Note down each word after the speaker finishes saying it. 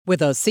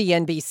with a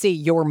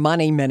CNBC Your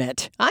Money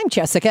Minute. I'm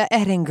Jessica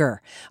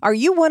Ettinger. Are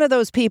you one of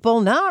those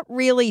people not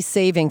really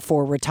saving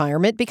for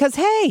retirement because,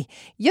 hey,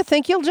 you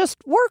think you'll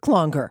just work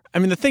longer? I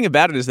mean, the thing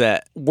about it is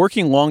that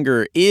working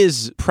longer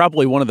is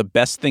probably one of the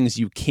best things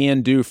you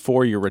can do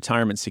for your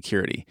retirement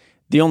security.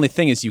 The only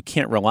thing is you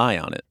can't rely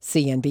on it.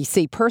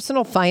 CNBC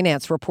personal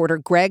finance reporter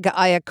Greg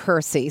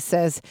Iacursi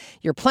says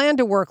your plan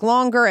to work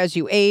longer as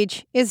you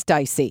age is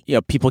dicey.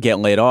 People get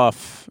laid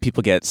off,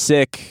 people get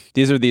sick.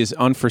 These are these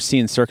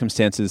unforeseen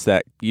circumstances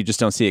that you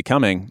just don't see it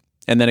coming.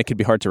 And then it could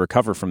be hard to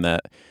recover from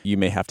that. You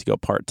may have to go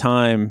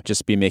part-time,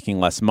 just be making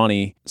less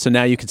money. So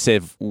now you could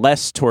save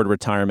less toward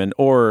retirement,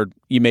 or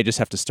you may just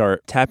have to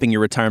start tapping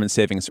your retirement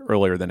savings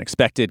earlier than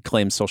expected,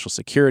 claim Social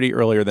Security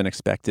earlier than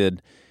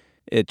expected.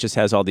 It just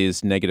has all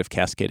these negative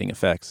cascading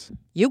effects.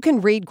 You can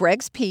read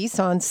Greg's piece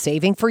on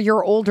saving for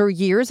your older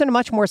years in a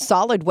much more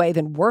solid way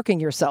than working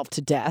yourself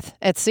to death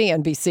at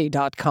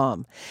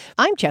CNBC.com.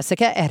 I'm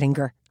Jessica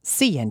Ettinger,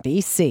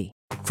 CNBC.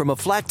 From a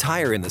flat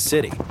tire in the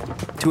city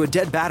to a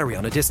dead battery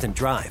on a distant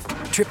drive,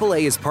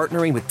 AAA is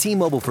partnering with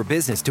T-Mobile for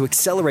Business to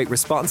accelerate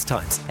response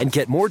times and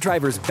get more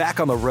drivers back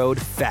on the road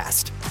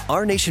fast.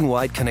 Our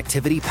nationwide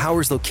connectivity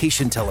powers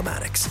location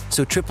telematics,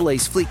 so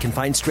AAA's fleet can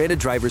find stranded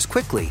drivers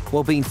quickly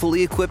while being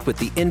fully equipped with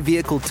the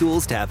in-vehicle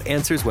tools to have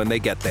answers when they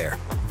get there.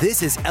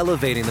 This is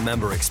elevating the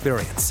member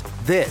experience.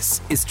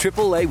 This is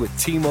AAA with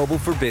T-Mobile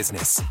for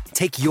Business.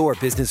 Take your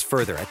business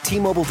further at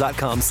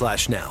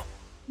T-Mobile.com/now.